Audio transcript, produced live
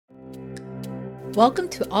Welcome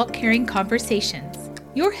to AultCaring Conversations.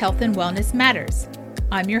 Your health and wellness matters.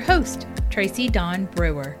 I'm your host, Tracy Dawn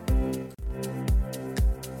Brewer.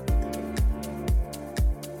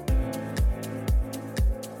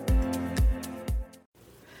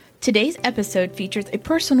 Today's episode features a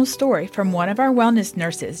personal story from one of our wellness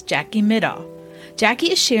nurses, Jacki Middaugh. Jacki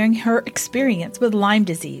is sharing her experience with Lyme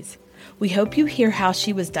disease. We hope you hear how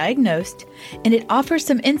she was diagnosed, and it offers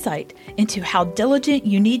some insight into how diligent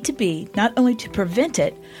you need to be not only to prevent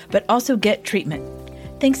it, but also get treatment.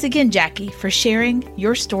 Thanks again, Jacki, for sharing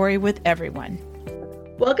your story with everyone.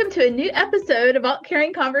 Welcome to a new episode of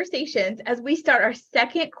AultCaring Conversations as we start our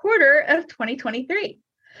second quarter of 2023.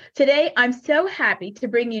 Today, I'm so happy to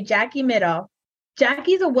bring you Jacki Middaugh. Jacki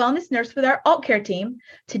is a wellness nurse with our AultCare team.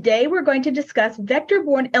 Today, we're going to discuss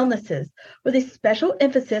vector-borne illnesses with a special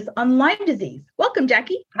emphasis on Lyme disease. Welcome,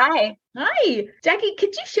 Jacki. Hi. Hi. Jacki,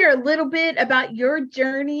 could you share a little bit about your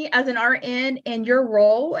journey as an RN and your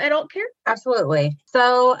role at AultCare? Absolutely.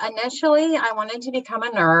 So initially, I wanted to become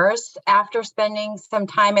a nurse after spending some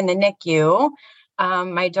time in the NICU.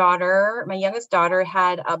 My youngest daughter,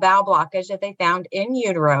 had a bowel blockage that they found in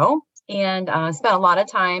utero, and spent a lot of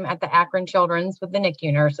time at the Akron Children's with the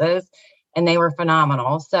NICU nurses, and they were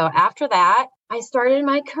phenomenal. So after that, I started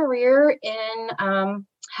my career in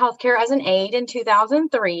healthcare as an aide in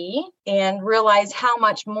 2003 and realized how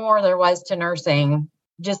much more there was to nursing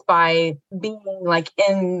just by being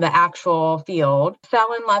in the actual field.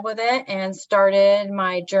 Fell in love with it and started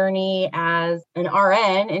my journey as an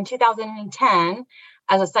RN in 2010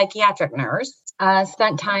 as a psychiatric nurse.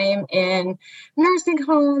 Spent time in nursing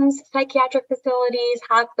homes, psychiatric facilities,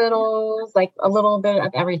 hospitals, a little bit of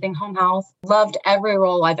everything, home health. Loved every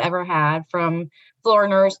role I've ever had, from floor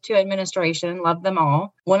nurse to administration, loved them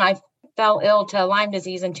all. When I fell ill to Lyme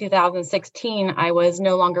disease in 2016, I was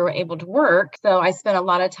no longer able to work. So I spent a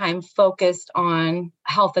lot of time focused on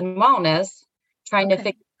health and wellness, trying to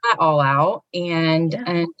figure that all out. And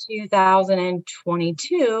in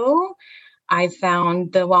 2022, I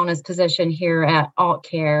found the wellness position here at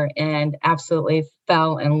AultCare and absolutely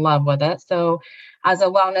fell in love with it. So as a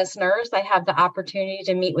wellness nurse, I have the opportunity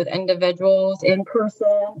to meet with individuals in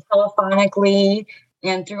person, telephonically,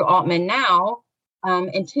 and through Altman Now,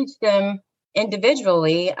 and teach them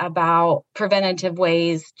individually about preventative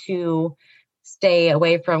ways to stay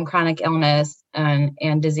away from chronic illness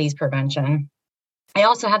and disease prevention. I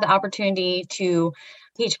also had the opportunity to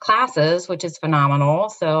teach classes, which is phenomenal.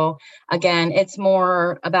 So again, it's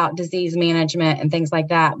more about disease management and things like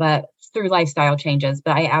that, but through lifestyle changes.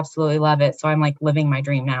 But I absolutely love it. So I'm living my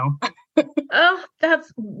dream now. Oh,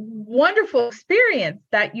 that's wonderful experience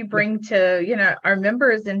that you bring to, our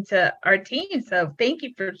members and to our team. So thank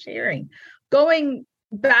you for sharing. Going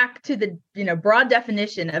back to the, broad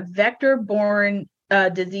definition of vector-borne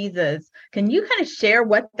diseases, can you kind of share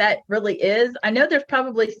what that really is? I know there's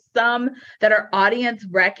probably some that our audience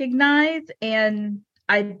recognize, and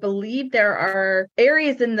I believe there are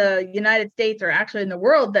areas in the United States, or actually in the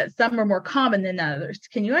world, that some are more common than others.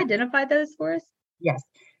 Can you identify those for us? Yes.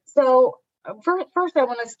 So first, I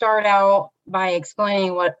want to start out by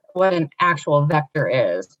explaining what an actual vector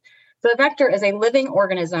is. So a vector is a living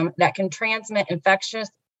organism that can transmit infectious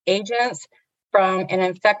agents from an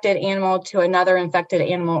infected animal to another infected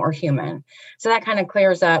animal or human. So that kind of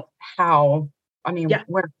clears up where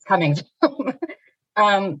it's coming from.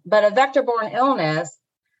 But a vector-borne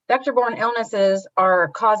illnesses are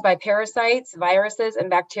caused by parasites, viruses, and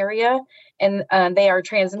bacteria, and they are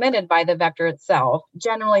transmitted by the vector itself,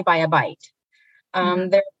 generally by a bite.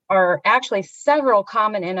 There are actually several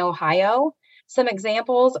common in Ohio. Some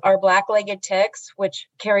examples are black-legged ticks, which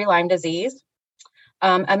carry Lyme disease,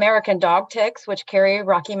 American dog ticks, which carry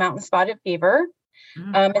Rocky Mountain spotted fever,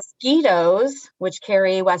 mosquitoes, which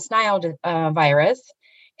carry West Nile virus,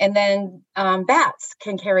 and then bats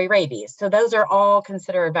can carry rabies. So those are all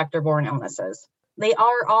considered vector-borne illnesses. They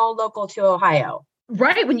are all local to Ohio.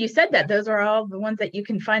 Right. When you said that, those are all the ones that you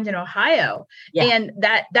can find in Ohio. Yeah. And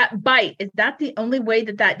that bite, is that the only way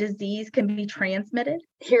that disease can be transmitted?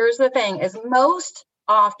 Here's the thing, is most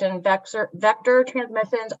often vector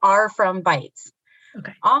transmissions are from bites.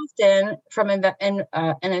 Okay. Often from an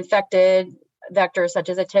infected vector, such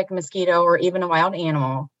as a tick, mosquito, or even a wild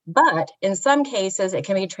animal. But in some cases, it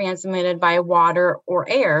can be transmitted by water or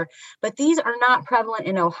air. But these are not prevalent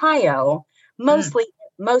in Ohio, mostly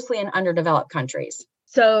in underdeveloped countries.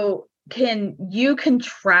 So can you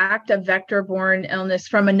contract a vector-borne illness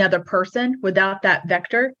from another person without that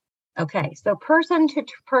vector? Okay. So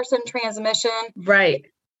person-to-person transmission, right,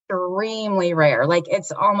 extremely rare.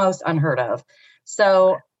 It's almost unheard of.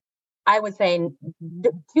 So I would say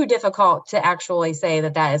too difficult to actually say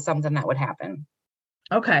that is something that would happen.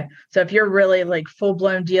 Okay. So if you're really like full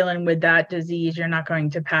blown dealing with that disease, you're not going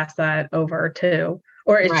to pass that over to,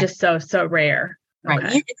 or it's Right. just so rare. Right.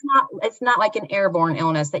 Okay. It's not like an airborne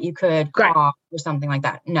illness that you could Great. cough or something like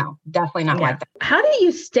that. No, definitely not Yeah. like that. How do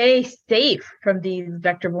you stay safe from these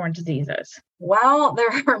vector-borne diseases? Well,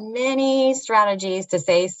 there are many strategies to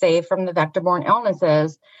stay safe from the vector-borne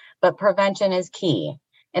illnesses, but prevention is key.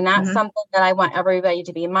 And that's Mm-hmm. something that I want everybody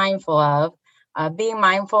to be mindful of. Being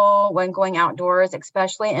mindful when going outdoors,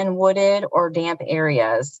 especially in wooded or damp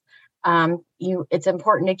areas. It's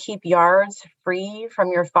important to keep yards free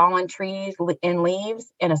from your fallen trees and leaves,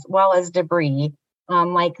 and as well as debris,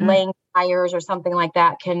 like laying tires or something like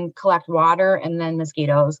that can collect water, and then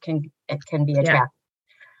mosquitoes can be Yeah.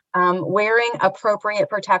 attracted. Wearing appropriate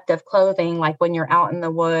protective clothing, like when you're out in the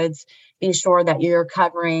woods, be sure that you're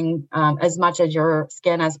covering as much of your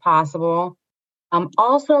skin as possible.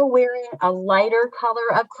 Also, wearing a lighter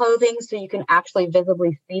color of clothing so you can actually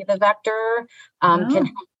visibly see the vector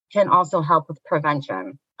can also help with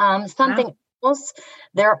prevention. Something else,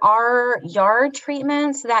 there are yard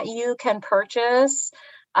treatments that you can purchase.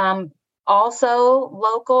 Also,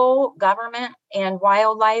 local government and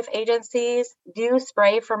wildlife agencies do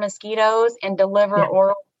spray for mosquitoes and deliver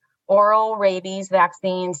oral rabies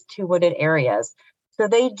vaccines to wooded areas. So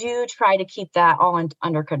they do try to keep that all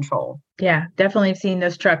under control. Yeah, definitely seen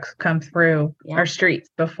those trucks come through our streets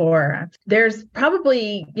before. There's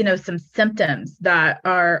probably, some symptoms that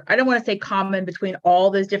are, I don't want to say common between all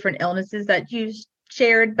those different illnesses that you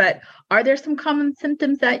shared, but are there some common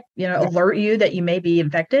symptoms that, alert you that you may be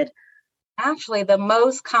infected? Actually, the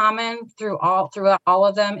most common throughout all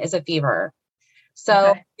of them is a fever.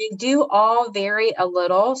 So they do all vary a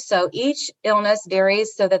little. So each illness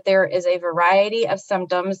varies so that there is a variety of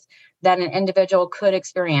symptoms that an individual could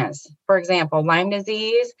experience. For example, Lyme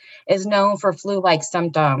disease is known for flu-like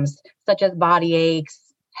symptoms, such as body aches,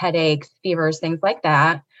 headaches, fevers, things like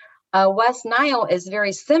that. West Nile is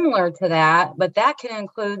very similar to that, but that can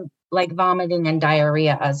include like vomiting and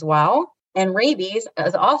diarrhea as well. And rabies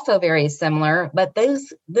is also very similar, but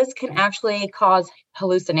this can actually cause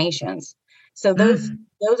hallucinations. So those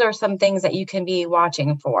are some things that you can be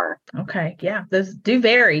watching for. Okay. Yeah, those do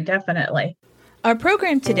vary, definitely. Our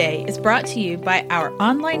program today is brought to you by our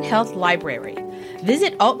online health library.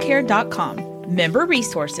 Visit AultCare.com, member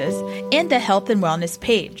resources, and the health and wellness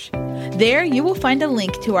page. There you will find a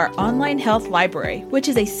link to our online health library, which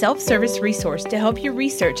is a self-service resource to help you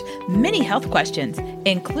research many health questions,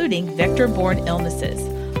 including vector-borne illnesses.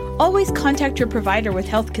 Always contact your provider with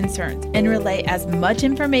health concerns and relay as much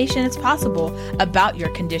information as possible about your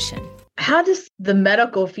condition. How does the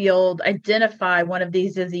medical field identify one of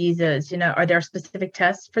these diseases? Are there specific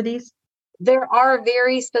tests for these? There are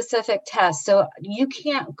very specific tests. So you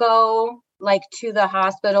can't go like to the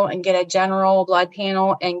hospital and get a general blood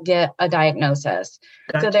panel and get a diagnosis.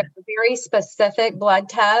 Gotcha. So there's a very specific blood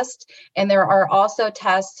test. And there are also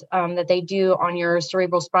tests that they do on your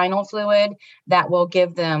cerebral spinal fluid that will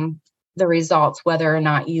give them the results, whether or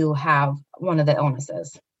not you have one of the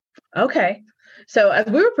illnesses. Okay. So as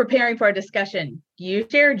we were preparing for our discussion, you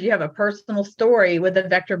shared you have a personal story with a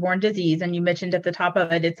vector-borne disease, and you mentioned at the top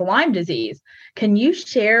of it, it's Lyme disease. Can you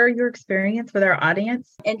share your experience with our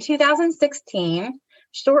audience? In 2016,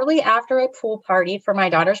 shortly after a pool party for my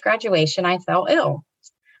daughter's graduation, I fell ill.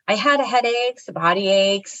 I had headaches, body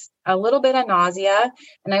aches, a little bit of nausea,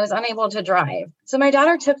 and I was unable to drive. So my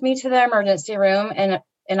daughter took me to the emergency room, and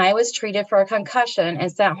I was treated for a concussion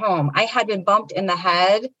and sent home. I had been bumped in the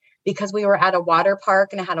head because we were at a water park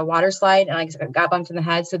and I had a water slide and I got bumped in the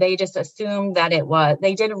head. So they just assumed that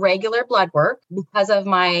they did regular blood work because of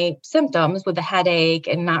my symptoms with the headache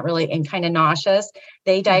and and kind of nauseous.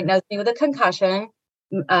 They diagnosed me with a concussion,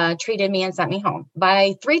 treated me and sent me home.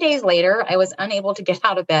 By 3 days later, I was unable to get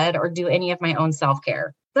out of bed or do any of my own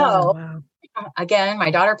self-care. So again,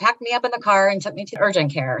 my daughter packed me up in the car and took me to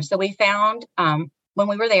urgent care. So we found, when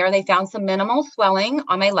we were there, they found some minimal swelling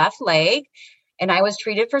on my left leg. And I was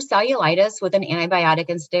treated for cellulitis with an antibiotic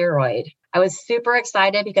and steroid. I was super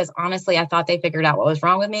excited because honestly, I thought they figured out what was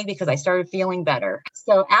wrong with me because I started feeling better.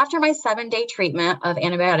 So after my 7-day treatment of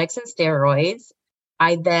antibiotics and steroids,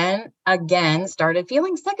 I then again started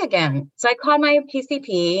feeling sick again. So I called my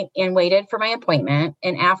PCP and waited for my appointment.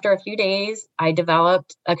 And after a few days, I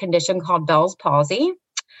developed a condition called Bell's palsy.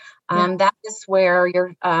 That is where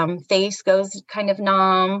your face goes kind of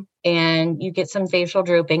numb and you get some facial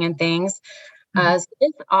drooping and things. As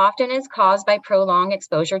this often is caused by prolonged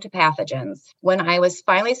exposure to pathogens. When I was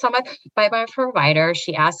finally saw by my provider,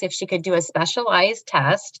 she asked if she could do a specialized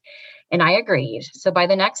test, and I agreed. So by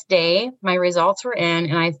the next day, my results were in,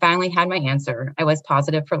 and I finally had my answer. I was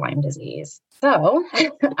positive for Lyme disease. So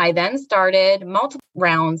I then started multiple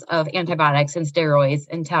rounds of antibiotics and steroids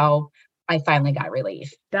until I finally got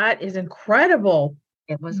relief. That is incredible.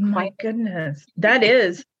 It was My goodness. That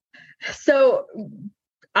is. So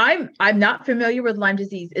I'm not familiar with Lyme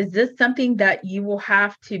disease. Is this something that you will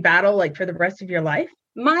have to battle like for the rest of your life?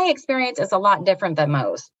 My experience is a lot different than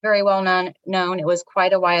most. Very well known. It was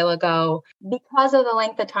quite a while ago. Because of the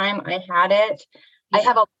length of time I had it, I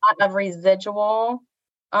have a lot of residual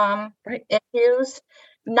issues.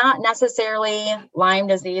 Not necessarily Lyme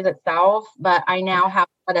disease itself, but I now have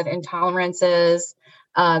a lot of intolerances,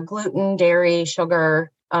 gluten, dairy,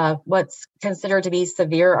 sugar, what's considered to be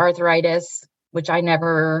severe arthritis, which I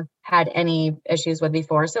never had any issues with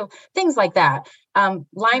before. So things like that.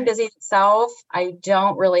 Lyme disease itself, I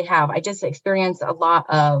don't really have. I just experience a lot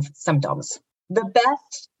of symptoms. The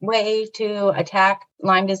best way to attack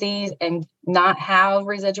Lyme disease and not have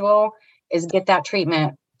residual is get that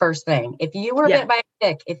treatment first thing. If you were bit by a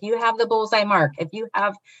tick, if you have the bullseye mark, if you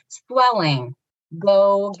have swelling,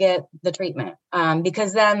 go get the treatment.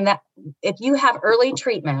 Because then if you have early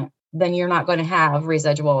treatment, then you're not going to have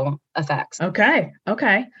residual effects. Okay.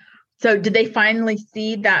 So did they finally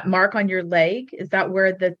see that mark on your leg? Is that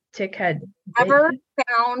where the tick had? Never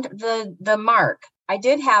found the mark. I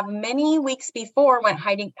did have many weeks before went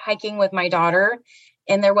hiking with my daughter,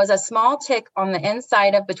 and there was a small tick on the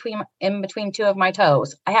inside of in between two of my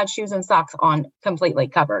toes. I had shoes and socks on, completely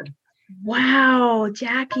covered. Wow,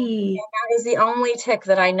 Jacki. And that is the only tick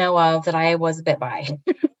that I know of that I was bit by.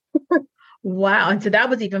 Wow. And so that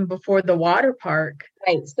was even before the water park.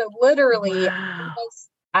 Right. So literally,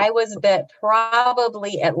 I was bit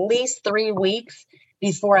probably at least 3 weeks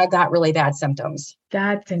before I got really bad symptoms.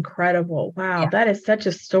 That's incredible. Wow. Yeah. That is such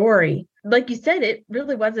a story. Like you said, it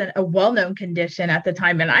really wasn't a well-known condition at the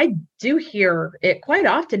time. And I do hear it quite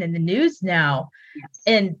often in the news now. Yes.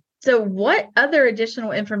 And so what other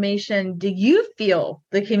additional information do you feel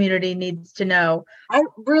the community needs to know? I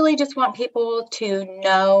really just want people to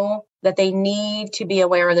know that they need to be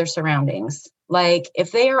aware of their surroundings. Like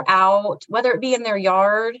if they are out, whether it be in their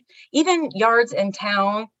yard, even yards in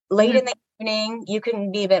town, late in the evening, you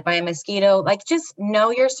can be bit by a mosquito. Like just know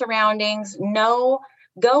your surroundings,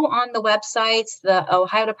 go on the websites, the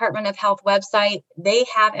Ohio Department of Health website. They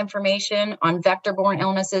have information on vector-borne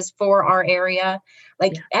illnesses for our area.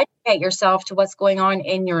 Educate yourself to what's going on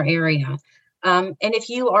in your area. And if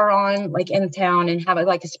you are on in town and have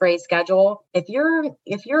a spray schedule, if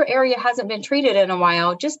your area hasn't been treated in a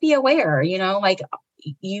while, just be aware, you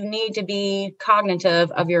need to be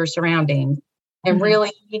cognitive of your surroundings and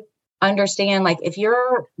really understand, if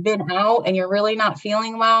you're been out and you're really not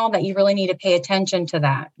feeling well, that you really need to pay attention to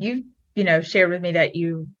that. You shared with me that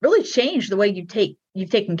you really changed the way you've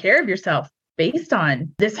taken care of yourself based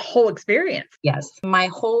on this whole experience. Yes. My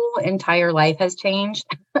whole entire life has changed.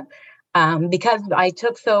 Because I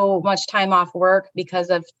took so much time off work because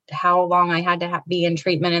of how long I had to be in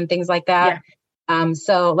treatment and things like that. Yeah.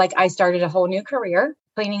 So I started a whole new career,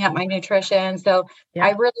 cleaning up my nutrition. So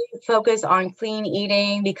I really focus on clean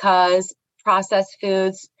eating because processed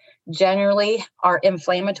foods generally are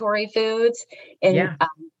inflammatory foods.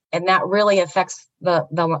 And that really affects the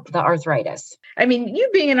arthritis. I mean, you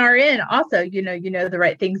being an RN also, you know the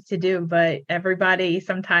right things to do, but everybody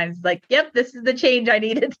sometimes yep, this is the change I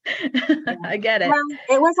needed. I get it. Well,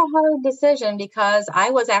 it was a hard decision because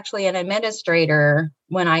I was actually an administrator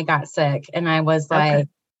when I got sick, and I was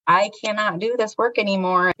I cannot do this work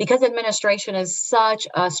anymore because administration is such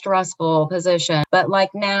a stressful position. But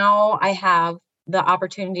now I have the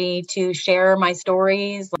opportunity to share my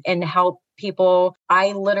stories and help people.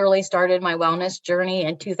 I literally started my wellness journey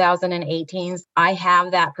in 2018. I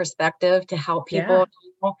have that perspective to help people,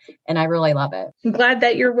 and I really love it. I'm glad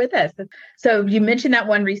that you're with us. So you mentioned that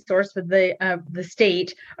one resource with the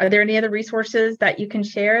state. Are there any other resources that you can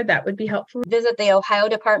share that would be helpful? Visit the Ohio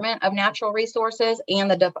Department of Natural Resources and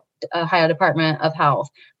the Ohio Department of Health.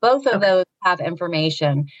 Both of those have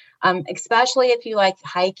information. Especially if you like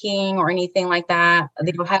hiking or anything like that,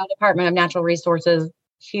 the Ohio Department of Natural Resources,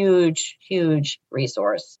 huge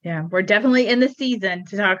resource. Yeah, we're definitely in the season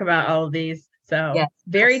to talk about all of these. So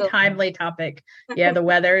very timely topic. Yeah, the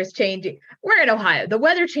weather is changing. We're in Ohio. The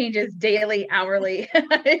weather changes daily, hourly.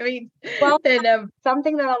 I mean, something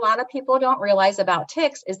that a lot of people don't realize about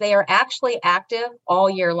ticks is they are actually active all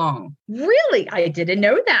year long. Really? I didn't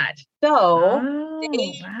know that. So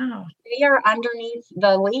wow. they are underneath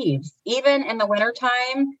the leaves. Even in the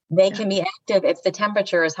wintertime, they can be active if the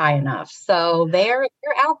temperature is high enough. So they're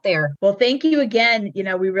out there. Well, thank you again.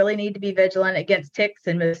 We really need to be vigilant against ticks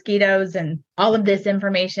and mosquitoes, and all of this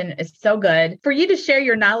information is so good. For you to share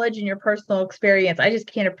your knowledge and your personal experience, I just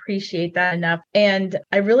can't appreciate that enough. And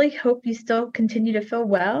I really hope you still continue to feel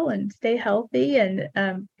well and stay healthy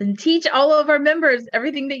and teach all of our members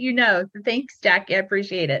everything that you know. So thanks, Jacki. I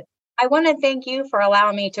appreciate it. I want to thank you for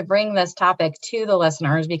allowing me to bring this topic to the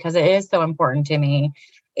listeners because it is so important to me.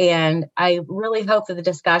 And I really hope that the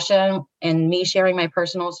discussion and me sharing my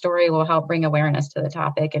personal story will help bring awareness to the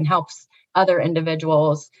topic and helps other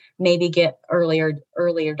individuals maybe get earlier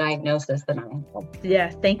diagnosis than I have.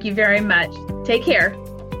 Yes, thank you very much. Take care.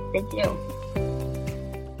 Thank you.